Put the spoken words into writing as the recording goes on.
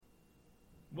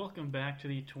Welcome back to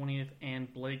the 20th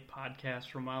and Blake podcast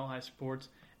from Mile High Sports.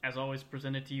 As always,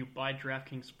 presented to you by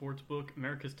DraftKings Sportsbook,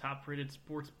 America's top-rated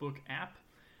sportsbook app.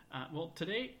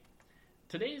 Today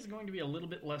is going to be a little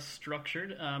bit less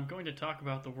structured. I'm going to talk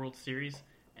about the World Series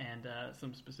and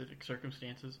some specific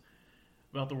circumstances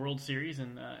about the World Series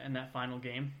and that final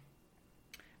game.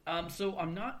 So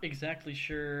I'm not exactly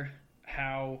sure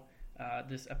how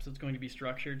this episode's going to be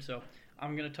structured, so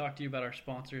I'm going to talk to you about our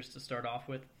sponsors to start off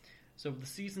with. So the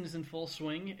season is in full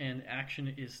swing and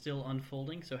action is still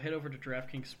unfolding. So head over to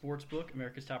DraftKings Sportsbook,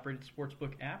 America's top-rated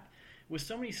sportsbook app. With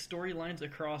so many storylines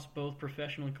across both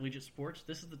professional and collegiate sports,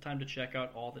 this is the time to check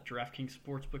out all that DraftKings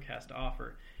Sportsbook has to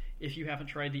offer. If you haven't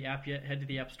tried the app yet, head to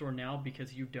the App Store now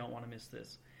because you don't want to miss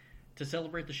this. To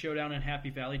celebrate the showdown in Happy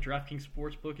Valley, DraftKings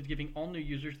Sportsbook is giving all new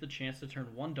users the chance to turn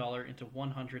 $1 into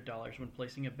 $100 when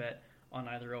placing a bet on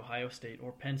either Ohio State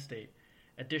or Penn State.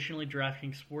 Additionally,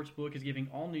 DraftKings Sportsbook is giving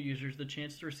all new users the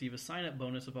chance to receive a sign-up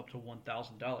bonus of up to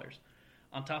 $1,000.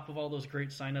 On top of all those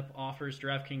great sign-up offers,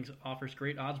 DraftKings offers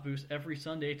great odds boosts every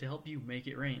Sunday to help you make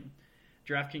it rain.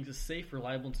 DraftKings is safe,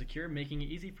 reliable, and secure, making it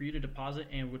easy for you to deposit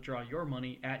and withdraw your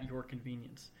money at your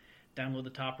convenience. Download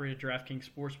the top-rated DraftKings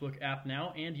Sportsbook app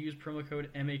now and use promo code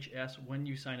MHS when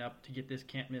you sign up to get this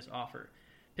can't-miss offer.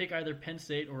 Pick either Penn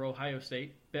State or Ohio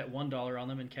State, bet $1 on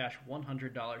them, and cash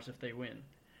 $100 if they win.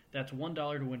 That's $1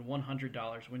 to win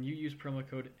 $100 when you use promo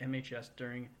code MHS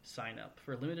during sign-up.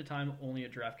 For a limited time, only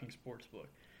at DraftKings Sportsbook.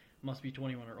 Must be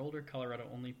 21 or older, Colorado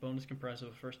only. Bonus comprised of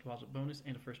a first deposit bonus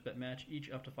and a first bet match,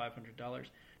 each up to $500.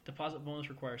 Deposit bonus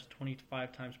requires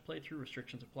 25 times playthrough.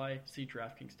 Restrictions apply. See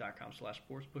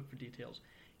DraftKings.com/sportsbook for details.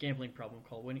 Gambling problem,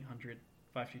 call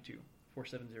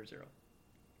 1-800-522-4700.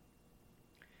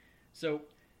 So,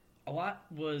 a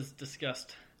lot was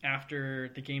discussed after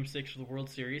the Game 6 of the World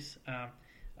Series.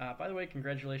 By the way,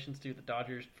 congratulations to the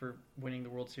Dodgers for winning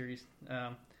the World Series.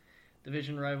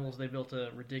 Division rivals, they built a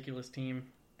ridiculous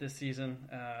team this season,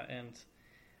 and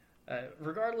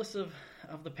regardless of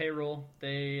the payroll,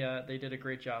 they did a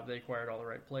great job. They acquired all the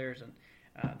right players, and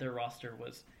their roster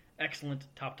was excellent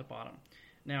top to bottom.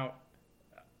 Now,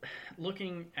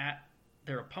 looking at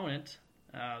their opponent,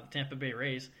 the Tampa Bay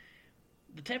Rays,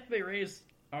 the Tampa Bay Rays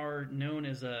are known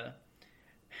as an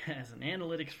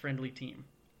analytics-friendly team,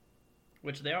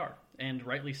 which they are, and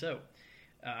rightly so.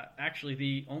 Actually,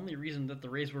 the only reason that the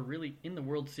Rays were really in the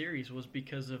World Series was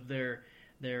because of their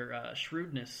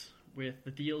shrewdness with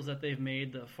the deals that they've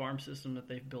made, the farm system that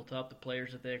they've built up, the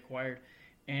players that they acquired,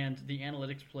 and the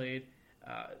analytics played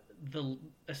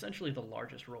essentially the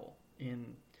largest role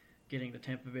in getting the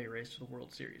Tampa Bay Rays to the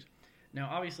World Series. Now,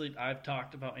 obviously, I've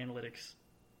talked about analytics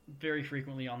very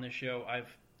frequently on this show.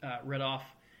 I've read off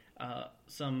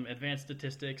some advanced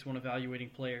statistics when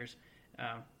evaluating players,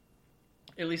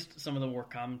 at least some of the more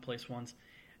commonplace ones.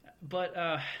 But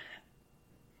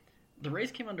the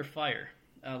Rays came under fire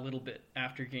a little bit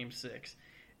after Game 6,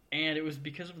 and it was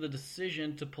because of the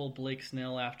decision to pull Blake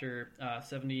Snell after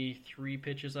 73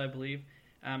 pitches, I believe,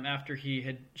 after he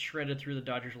had shredded through the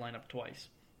Dodgers lineup twice.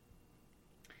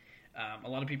 A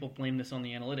lot of people blame this on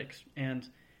the analytics, and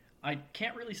I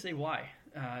can't really say why.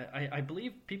 I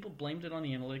believe people blamed it on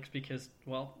the analytics because,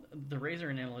 well, the Rays are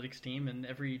an analytics team, and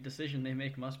every decision they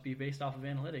make must be based off of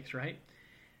analytics, right?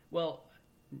 Well,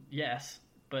 yes,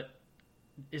 but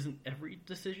isn't every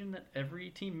decision that every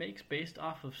team makes based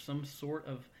off of some sort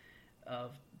of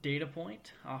data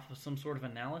point, off of some sort of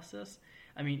analysis?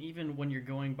 I mean, even when you're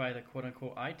going by the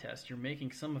quote-unquote eye test, you're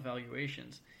making some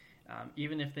evaluations,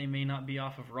 even if they may not be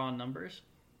off of raw numbers.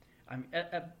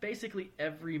 Basically,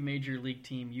 every major league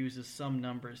team uses some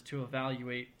numbers to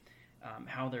evaluate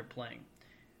how they're playing.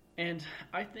 And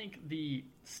I think the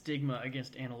stigma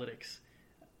against analytics,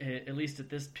 at least at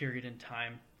this period in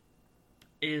time,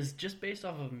 is just based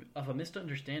off of a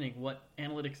misunderstanding what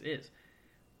analytics is.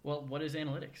 Well, what is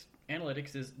analytics?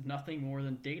 Analytics is nothing more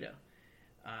than data.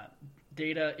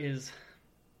 Data is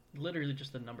literally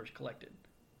just the numbers collected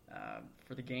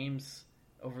for the games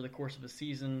over the course of a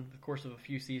season, the course of a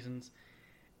few seasons.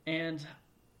 And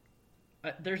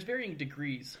there's varying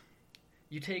degrees.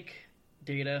 You take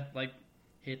data like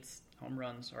hits, home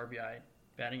runs, RBI,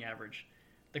 batting average,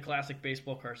 the classic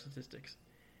baseball card statistics.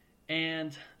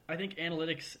 And I think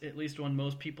analytics, at least when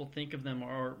most people think of them,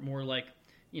 are more like,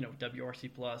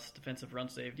 WRC plus, defensive run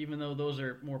saved, even though those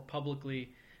are more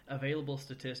publicly available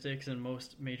statistics and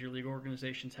most major league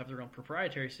organizations have their own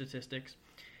proprietary statistics.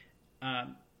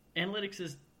 Analytics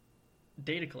is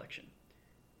data collection.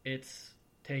 It's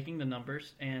taking the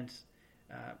numbers and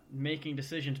making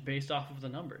decisions based off of the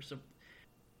numbers. So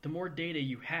the more data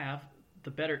you have,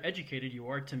 the better educated you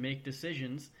are to make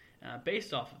decisions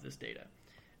based off of this data.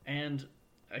 And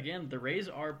again, the Rays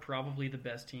are probably the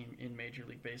best team in Major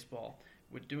League Baseball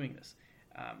with doing this.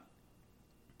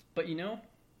 But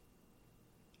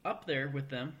up there with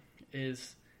them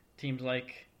is teams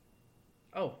like,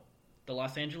 the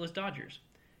Los Angeles Dodgers.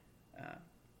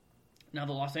 Now,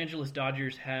 the Los Angeles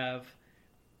Dodgers have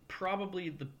probably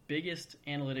the biggest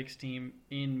analytics team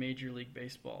in Major League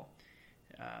Baseball.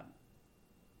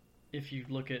 If you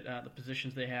look at the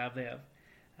positions they have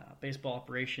baseball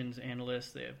operations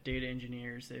analysts, they have data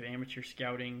engineers, they have amateur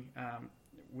scouting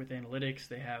with analytics,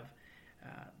 they have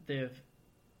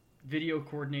video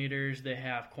coordinators, they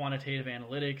have quantitative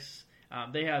analytics,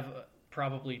 they have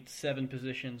probably 7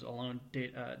 positions alone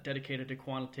dedicated to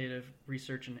quantitative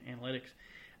research and analytics.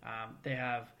 They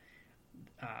have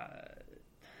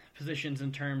positions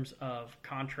in terms of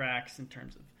contracts, in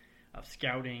terms of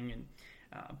scouting and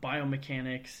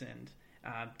biomechanics and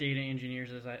data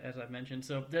engineers, as I've mentioned.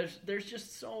 So there's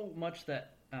just so much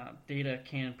that data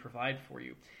can provide for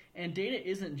you. And data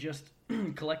isn't just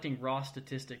collecting raw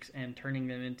statistics and turning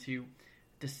them into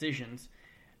decisions.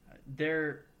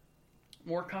 They're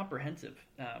more comprehensive.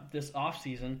 This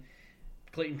offseason,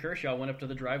 Clayton Kershaw went up to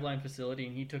the Driveline facility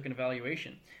and he took an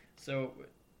evaluation. So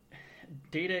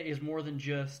data is more than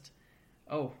just,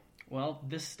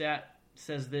 this stat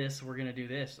says this, we're going to do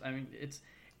this. I mean,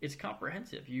 it's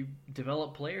comprehensive. You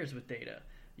develop players with data.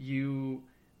 You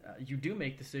do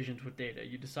make decisions with data.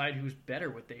 You decide who's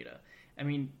better with data. I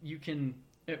mean,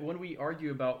 when we argue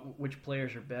about which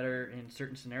players are better in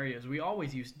certain scenarios, we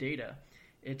always use data.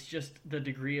 It's just the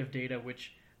degree of data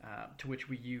to which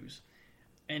we use.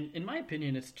 And in my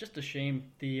opinion, it's just a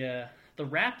shame the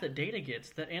rap that data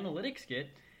gets, that analytics get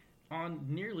on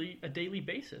nearly a daily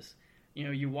basis.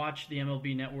 You watch the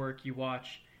MLB Network, you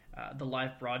watch the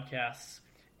live broadcasts,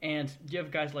 and you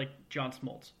have guys like John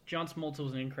Smoltz. John Smoltz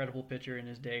was an incredible pitcher in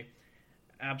his day,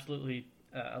 absolutely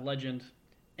a legend.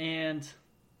 And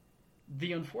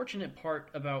the unfortunate part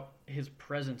about his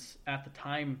presence at the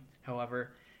time,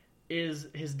 however, is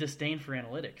his disdain for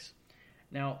analytics.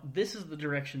 Now, this is the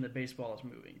direction that baseball is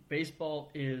moving. Baseball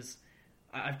is,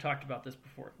 I've talked about this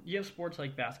before. You have sports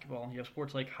like basketball, and you have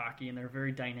sports like hockey, and they're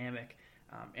very dynamic.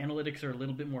 Analytics are a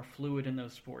little bit more fluid in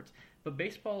those sports. But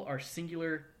baseball are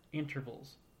singular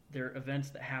intervals. They're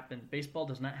events that happen. Baseball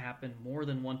does not happen more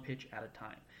than one pitch at a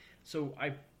time. So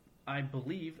I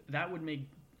believe that would make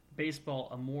baseball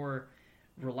a more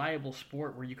reliable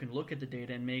sport where you can look at the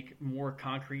data and make more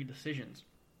concrete decisions.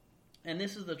 And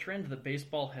this is the trend that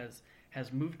baseball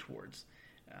has moved towards.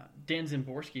 Dan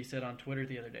Szymborski said on Twitter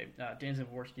the other day, Dan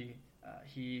Szymborski,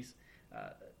 he's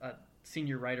a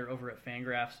senior writer over at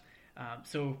Fangraphs,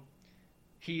 so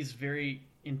he's very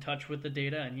in touch with the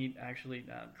data, and he actually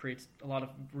creates a lot of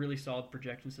really solid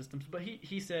projection systems. But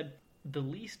he said the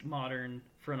least modern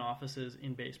front offices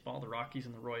in baseball, the Rockies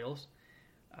and the Royals,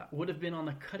 would have been on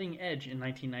the cutting edge in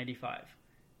 1995.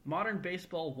 Modern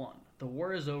baseball won. The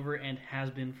war is over and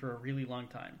has been for a really long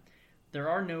time. There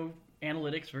are no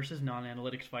analytics versus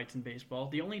non-analytics fights in baseball.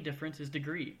 The only difference is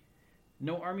degree.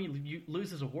 No army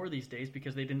loses a war these days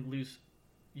because they didn't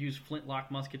use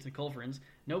flintlock muskets and culverins.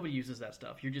 Nobody uses that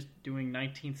stuff. You're just doing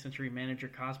 19th century manager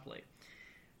cosplay.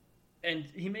 And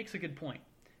he makes a good point.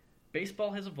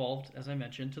 Baseball has evolved, as I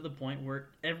mentioned, to the point where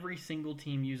every single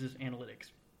team uses analytics.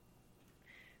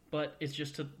 But it's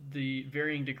just to the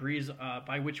varying degrees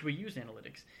by which we use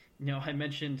analytics. I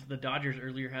mentioned the Dodgers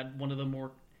earlier had one of the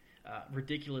more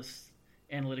ridiculous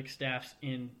analytics staffs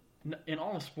in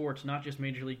all of sports, not just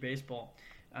Major League Baseball.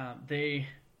 They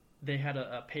had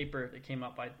a paper that came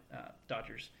out by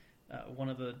Dodgers, one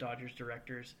of the Dodgers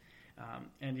directors,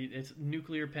 and it's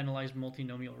nuclear penalized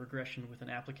multinomial regression with an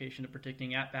application to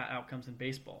predicting at-bat outcomes in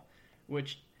baseball,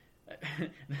 which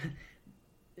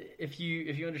if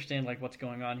you understand like what's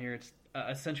going on here, it's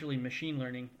essentially machine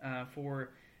learning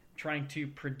for trying to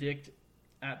predict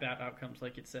at-bat outcomes,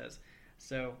 like it says.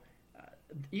 So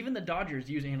even the Dodgers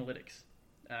use analytics,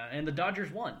 and the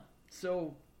Dodgers won.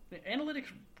 So analytics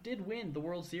did win the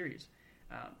World Series.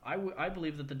 I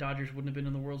believe that the Dodgers wouldn't have been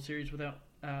in the World Series without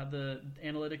the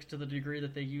analytics to the degree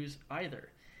that they use either.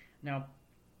 Now,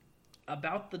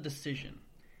 about the decision,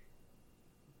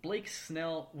 Blake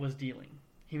Snell was dealing.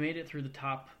 He made it through the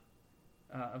top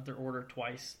of their order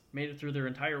twice, made it through their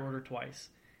entire order twice,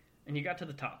 and he got to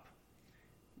the top.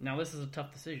 Now, this is a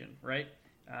tough decision, right?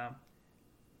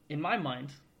 In my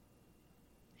mind,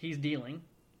 he's dealing.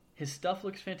 His stuff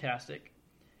looks fantastic.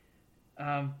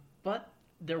 But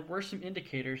there were some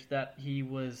indicators that he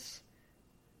was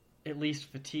at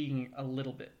least fatiguing a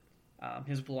little bit.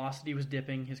 His velocity was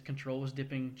dipping. His control was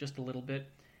dipping just a little bit.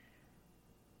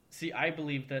 See, I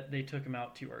believe that they took him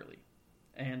out too early.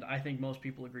 And I think most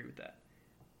people agree with that.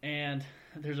 And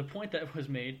there's a point that was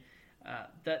made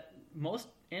that most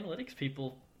analytics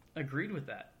people agreed with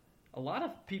that. A lot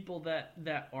of people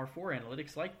that are for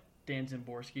analytics, like Dan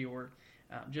Zimborski or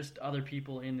just other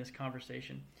people in this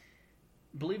conversation,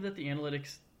 believe that the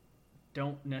analytics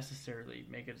don't necessarily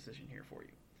make a decision here for you.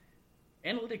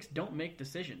 Analytics don't make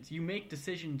decisions. You make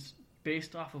decisions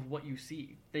based off of what you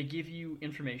see. They give you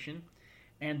information,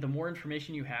 and the more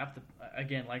information you have,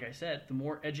 again, like I said, the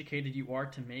more educated you are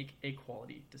to make a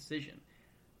quality decision.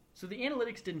 So the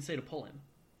analytics didn't say to pull him.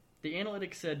 The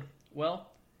analytics said,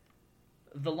 well,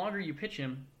 the longer you pitch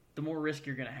him, the more risk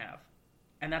you're going to have.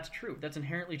 And that's true. That's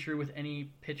inherently true with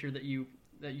any pitcher that you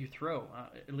throw,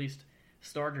 at least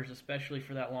starters, especially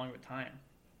for that long of a time.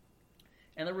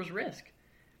 And there was risk.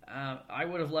 I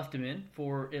would have left him in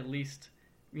for at least,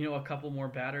 a couple more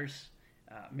batters,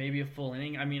 maybe a full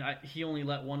inning. I mean, he only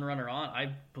let one runner on.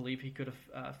 I believe he could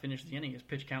have finished the inning. His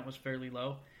pitch count was fairly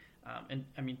low. And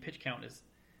I mean, pitch count is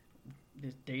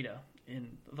data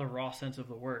in the raw sense of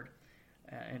the word.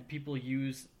 And people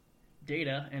use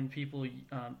data, and people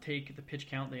take the pitch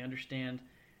count. They understand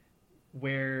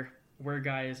where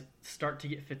guys start to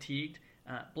get fatigued.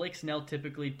 Blake Snell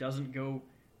typically doesn't go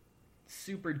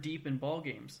super deep in ball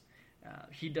games.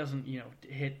 He doesn't,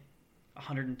 hit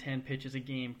 110 pitches a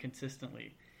game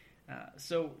consistently.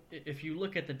 So if you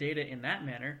look at the data in that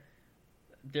manner,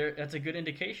 that's a good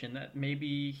indication that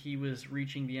maybe he was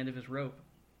reaching the end of his rope.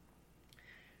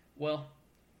 Well,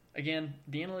 again,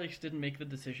 the analytics didn't make the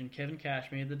decision. Kevin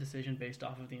Cash made the decision based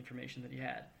off of the information that he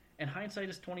had. And hindsight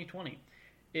is 20/20.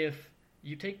 If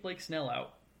you take Blake Snell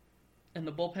out and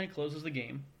the bullpen closes the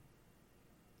game,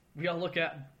 we all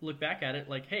look back at it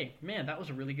like, hey, man, that was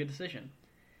a really good decision.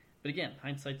 But again,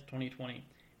 hindsight's 20/20.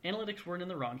 Analytics weren't in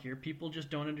the wrong here. People just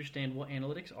don't understand what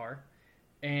analytics are,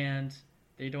 and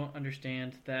they don't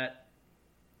understand that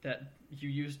you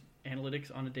use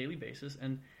analytics on a daily basis,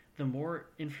 and the more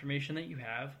information that you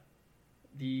have,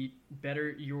 the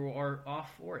better you are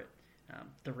off for it.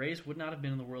 The Rays would not have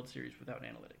been in the World Series without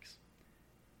analytics.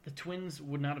 The Twins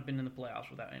would not have been in the playoffs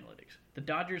without analytics. The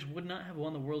Dodgers would not have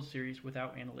won the World Series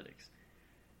without analytics.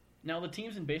 Now, the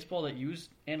teams in baseball that use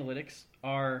analytics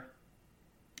are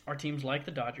teams like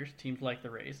the Dodgers, teams like the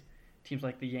Rays, teams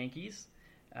like the Yankees,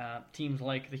 teams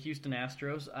like the Houston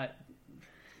Astros.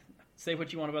 Say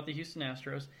what you want about the Houston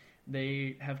Astros.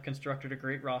 They have constructed a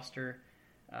great roster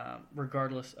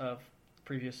regardless of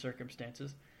previous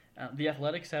circumstances. The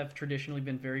Athletics have traditionally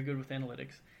been very good with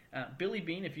analytics. Billy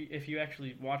Beane, if you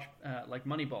actually watch like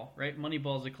Moneyball, right?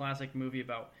 Moneyball is a classic movie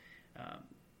about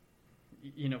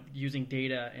using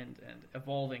data and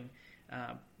evolving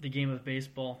the game of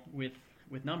baseball with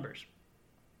numbers.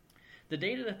 The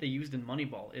data that they used in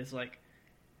Moneyball is like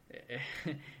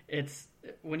it's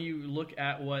when you look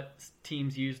at what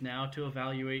teams use now to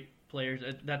evaluate players,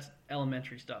 that's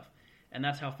elementary stuff, and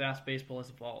that's how fast baseball has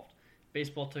evolved.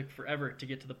 Baseball took forever to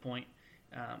get to the point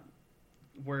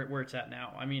where it's at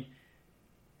now. I mean,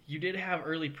 you did have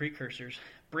early precursors.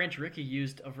 Branch Rickey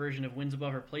used a version of wins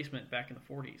above replacement back in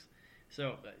the 40s.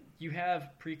 So you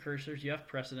have precursors, you have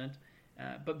precedent,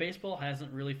 but baseball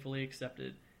hasn't really fully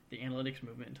accepted the analytics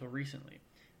movement until recently.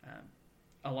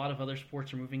 A lot of other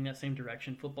sports are moving that same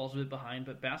direction. Football's a bit behind,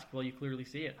 but basketball, you clearly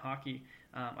see it. Hockey,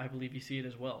 I believe you see it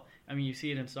as well. I mean, you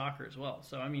see it in soccer as well.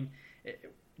 So, I mean,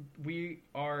 we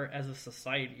are, as a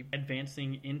society,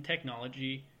 advancing in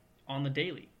technology on the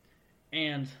daily.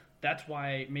 And that's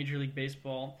why Major League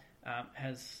Baseball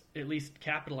has at least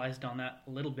capitalized on that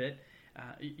a little bit.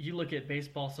 You look at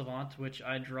Baseball Savant, which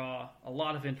I draw a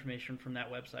lot of information from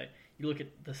that website. You look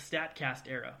at the StatCast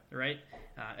era, right?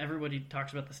 Everybody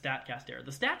talks about the StatCast era.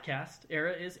 The StatCast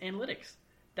era is analytics.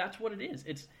 That's what it is.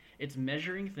 It's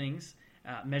measuring things,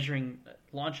 measuring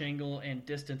launch angle and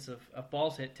distance of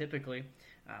balls hit, typically,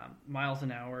 miles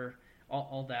an hour,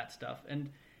 all that stuff.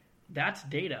 And that's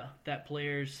data that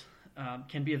players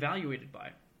can be evaluated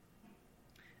by.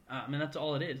 And that's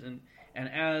all it is. And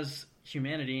as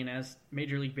humanity and as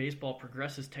Major League Baseball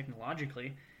progresses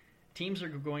technologically, teams are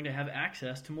going to have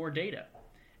access to more data.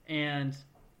 And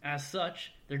as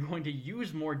such, they're going to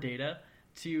use more data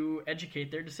to educate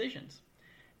their decisions.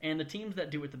 And the teams that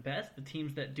do it the best, the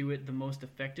teams that do it the most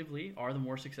effectively, are the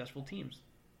more successful teams,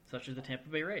 such as the Tampa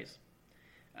Bay Rays.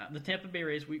 The Tampa Bay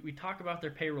Rays, we talk about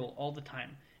their payroll all the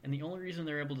time. And the only reason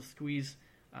they're able to squeeze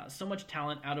so much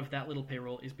talent out of that little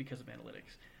payroll is because of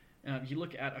analytics. You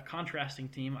look at a contrasting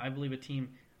team, I believe a team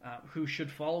who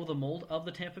should follow the mold of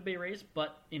the Tampa Bay Rays,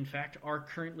 but in fact are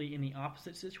currently in the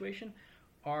opposite situation,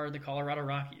 are the Colorado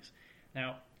Rockies.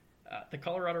 Now, the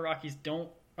Colorado Rockies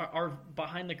are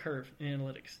behind the curve in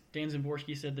analytics. Dan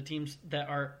Zimborski said the teams that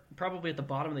are probably at the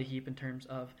bottom of the heap in terms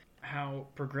of how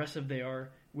progressive they are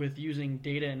with using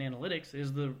data and analytics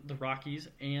is the Rockies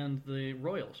and the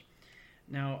Royals.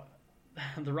 Now,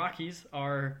 the Rockies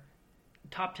are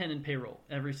top 10 in payroll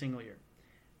every single year,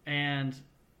 and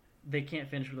they can't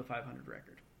finish with a 500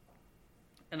 record.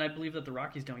 And I believe that the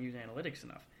Rockies don't use analytics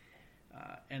enough.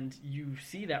 And you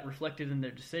see that reflected in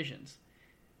their decisions.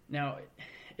 Now,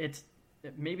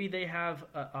 maybe they have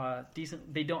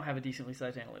they don't have a decently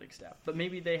sized analytics staff, but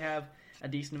maybe they have a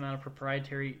decent amount of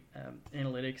proprietary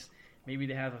analytics. Maybe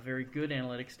they have a very good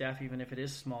analytics staff, even if it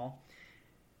is small.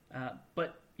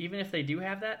 But even if they do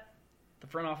have that, the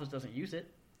front office doesn't use it.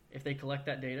 If they collect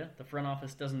that data, the front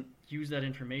office doesn't use that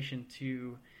information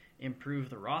to improve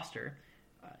the roster.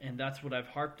 And that's what I've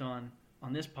harped on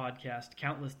this podcast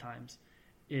countless times,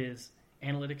 is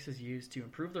analytics is used to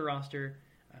improve the roster,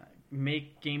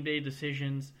 make game day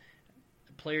decisions.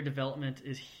 Player development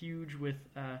is huge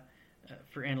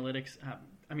for analytics.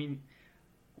 I mean,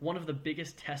 one of the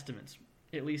biggest testaments,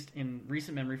 at least in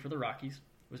recent memory for the Rockies,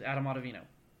 was Adam Ottavino.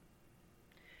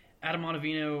 Adam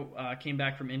Ottavino came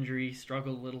back from injury,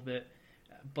 struggled a little bit,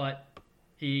 but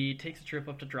he takes a trip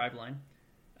up to Driveline,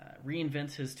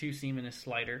 reinvents his two-seam and his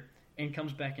slider, and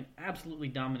comes back and absolutely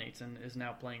dominates and is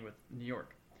now playing with New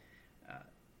York.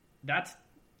 That's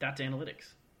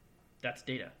analytics. That's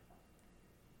data.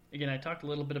 Again, I talked a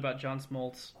little bit about John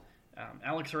Smoltz.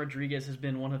 Alex Rodriguez has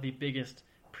been one of the biggest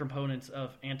proponents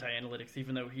of anti-analytics,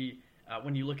 even though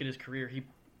when you look at his career, he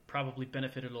probably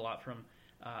benefited a lot from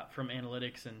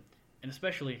analytics and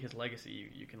especially his legacy.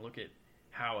 You can look at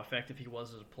how effective he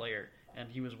was as a player, and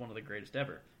he was one of the greatest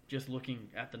ever, just looking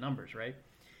at the numbers, right?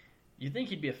 You'd think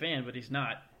he'd be a fan, but he's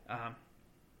not.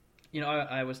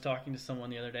 I was talking to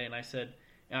someone the other day, and I said,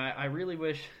 I really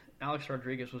wish Alex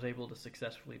Rodriguez was able to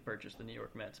successfully purchase the New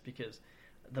York Mets, because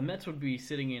the Mets would be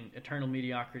sitting in eternal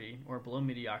mediocrity or below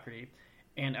mediocrity,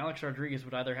 and Alex Rodriguez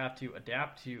would either have to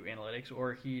adapt to analytics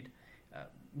or he'd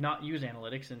not use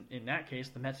analytics, and in that case,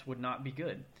 the Mets would not be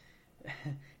good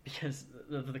because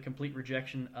of the complete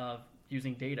rejection of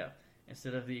using data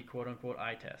instead of the quote-unquote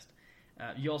eye test.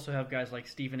 You also have guys like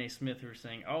Stephen A. Smith who are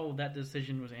saying, oh, that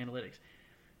decision was analytics.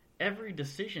 Every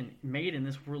decision made in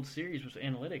this World Series was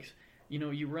analytics.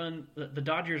 You run the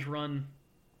Dodgers run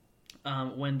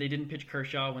when they didn't pitch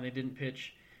Kershaw, when they didn't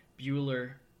pitch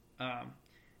Buehler.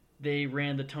 They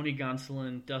ran the Tony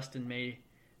Gonsolin, Dustin May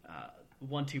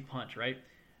 1-2 punch, right?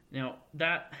 Now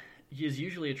that is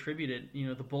usually attributed,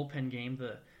 the bullpen game,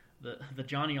 the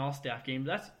Johnny Allstaff game.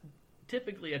 That's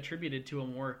typically attributed to a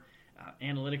more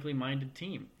analytically minded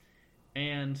team,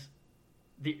 and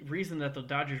the reason that the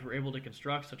Dodgers were able to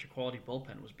construct such a quality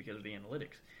bullpen was because of the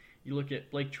analytics. You look at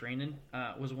Blake Treinen,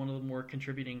 was one of the more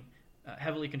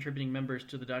heavily contributing members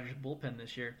to the Dodgers bullpen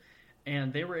this year,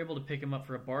 and they were able to pick him up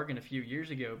for a bargain a few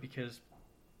years ago because,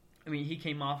 he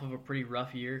came off of a pretty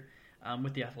rough year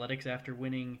with the Athletics after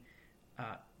winning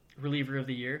reliever of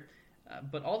the year,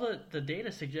 but all the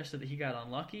data suggested that he got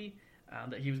unlucky,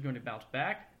 that he was going to bounce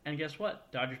back, and guess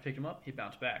what? Dodgers picked him up, he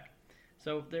bounced back.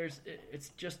 So it's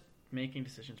just making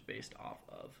decisions based off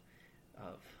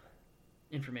of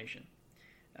information.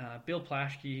 Bill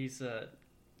Plaschke,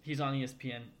 he's on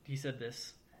ESPN. He said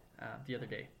this the other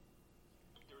day.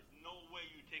 There's no way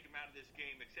you take him out of this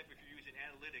game except if you're using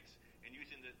analytics and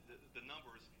using the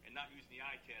numbers and not using the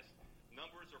eye test.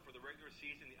 Numbers are for the regular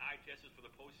season. The eye test is for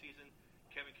the postseason.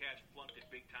 Kevin Cash flunked it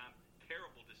big time.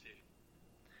 Terrible decision.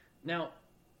 Now,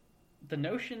 the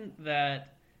notion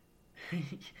that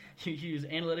you use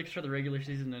analytics for the regular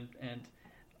season and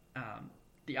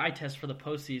the eye test for the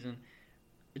postseason,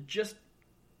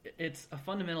 it's a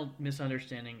fundamental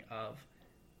misunderstanding of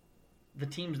the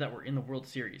teams that were in the World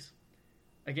Series.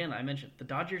 Again, I mentioned the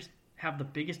Dodgers have the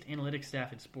biggest analytics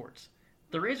staff in sports.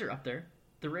 The Rays are up there.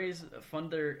 The Rays fund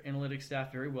their analytics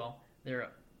staff very well. They're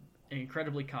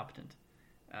incredibly competent.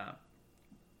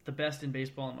 The best in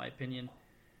baseball, in my opinion.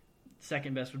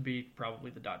 Second best would be probably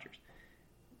the Dodgers.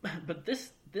 But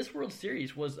this World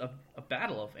Series was a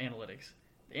battle of analytics.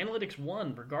 The analytics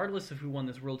won regardless of who won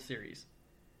this World Series.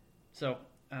 So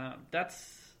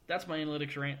that's my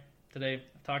analytics rant today.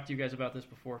 I've talked to you guys about this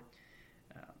before.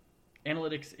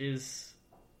 Analytics is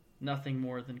nothing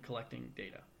more than collecting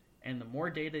data. And the more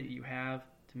data that you have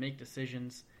to make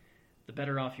decisions, the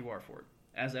better off you are for it,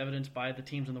 as evidenced by the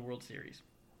teams in the World Series.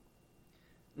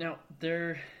 Now,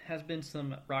 there has been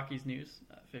some Rockies news,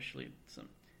 officially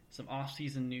some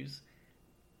off-season news.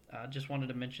 Just wanted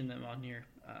to mention them on here.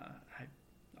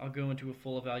 I'll go into a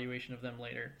full evaluation of them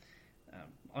later.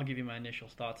 I'll give you my initial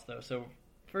thoughts, though. So,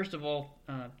 first of all,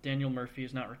 Daniel Murphy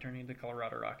is not returning to the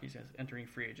Colorado Rockies as entering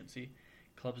free agency.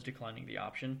 Clubs declining the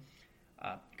option.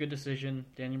 Good decision.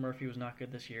 Daniel Murphy was not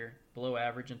good this year. Below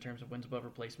average in terms of wins above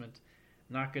replacement.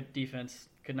 Not good defense.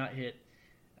 Could not hit.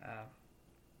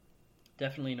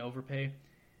 Definitely an overpay.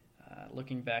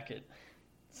 Looking back at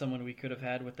someone we could have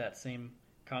had with that same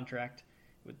contract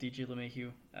with DJ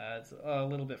LeMahieu, it's a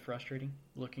little bit frustrating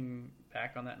looking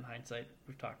back on that in hindsight.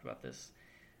 We've talked about this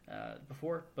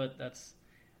before, but that's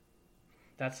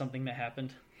something that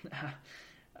happened.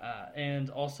 And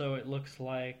also it looks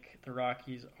like the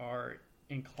Rockies are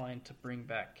inclined to bring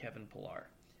back Kevin Pillar.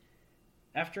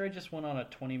 After I just went on a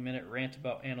 20-minute rant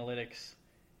about analytics,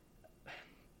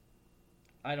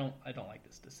 I don't like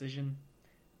this decision.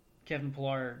 Kevin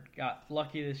Pillar got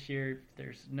lucky this year.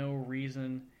 There's no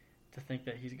reason to think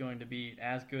that he's going to be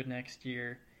as good next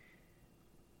year.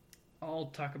 I'll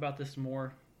talk about this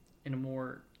more in a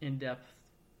more in-depth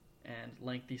and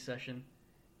lengthy session,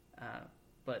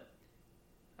 but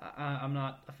I'm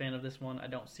not a fan of this one. I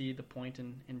don't see the point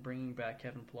in bringing back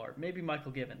Kevin Pillar. Maybe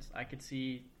Michael Gibbons. I could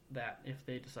see that if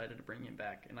they decided to bring him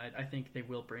back, and I think they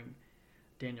will bring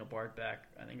Daniel Bard back.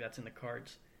 I think that's in the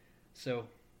cards. So,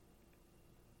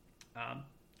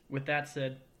 with that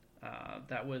said,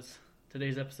 that was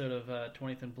today's episode of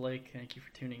 20th and Blake. Thank you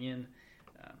for tuning in.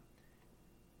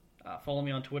 Follow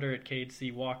me on Twitter at Cade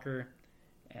C. Walker,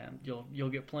 and you'll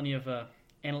get plenty of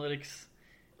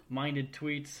analytics-minded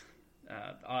tweets.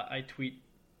 I tweet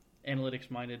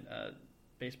analytics-minded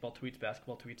baseball tweets,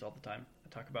 basketball tweets all the time. I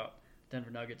talk about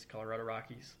Denver Nuggets, Colorado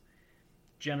Rockies,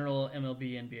 general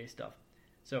MLB, NBA stuff.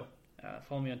 So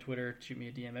follow me on Twitter, shoot me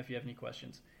a DM if you have any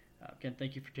questions. Again,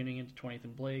 thank you for tuning in to 20th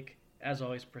and Blake. As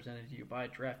always, presented to you by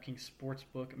DraftKings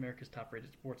Sportsbook, America's top-rated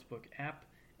sportsbook app,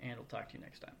 and I'll talk to you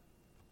next time.